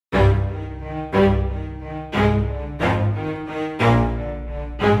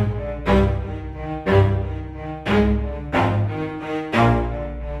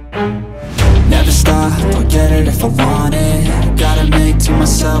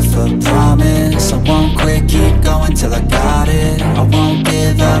myself a promise. I won't quit, keep going till I got it. I won't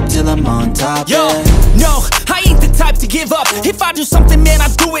give up till I'm on top. Yo, yeah. no, I ain't the type to give up. If I do something, man, I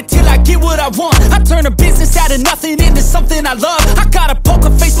do it till I get what I want. I turn a business out of nothing into something I love. I got a poker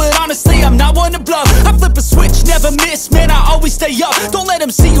face, but honestly, I'm not one to bluff. I flip a switch, never miss, man, I always stay up. Don't let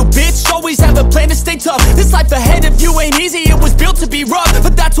them see you, bitch, always have a plan to stay tough. This life ahead of you ain't easy, it was built to be rough.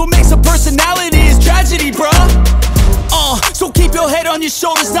 But that's what makes a personality, is tragedy, bruh. So keep your head on your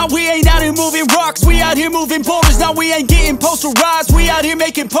shoulders. Now we ain't out here moving rocks, we out here moving boulders. Now we ain't getting posterized, we out here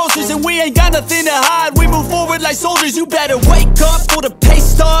making posters. And we ain't got nothing to hide, we move forward like soldiers. You better wake up for the pay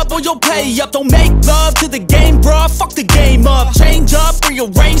stub, or you'll pay up. Don't make love to the game, bruh, fuck the game up. Change up,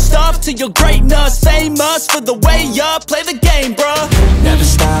 rearrange stuff to your greatness. Famous for the way up, play the game, bruh. Never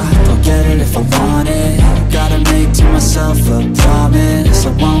stop, I'll get it if I want it. Gotta make to myself a promise.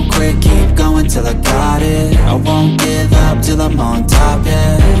 I won't quit, keep going till I got it. I won't give up till I'm on top,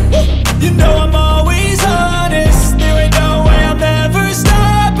 yeah. You know I'm always honest, there ain't no way I'm ever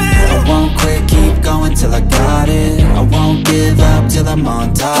stopping. I won't quit, keep going till I got it. I won't give up till I'm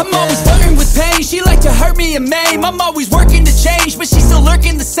on top, I'm always flirting with pain, she like to hurt me and maim. I'm always working to change, but she's still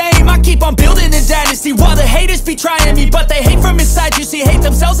lurking the same. I keep on building a dynasty while the haters be trying me. But they hate from inside, you see, hate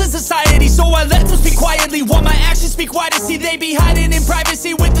themselves in society. So I let them speak quietly while my actions speak wider. See, they be hiding in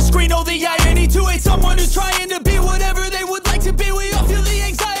privacy with the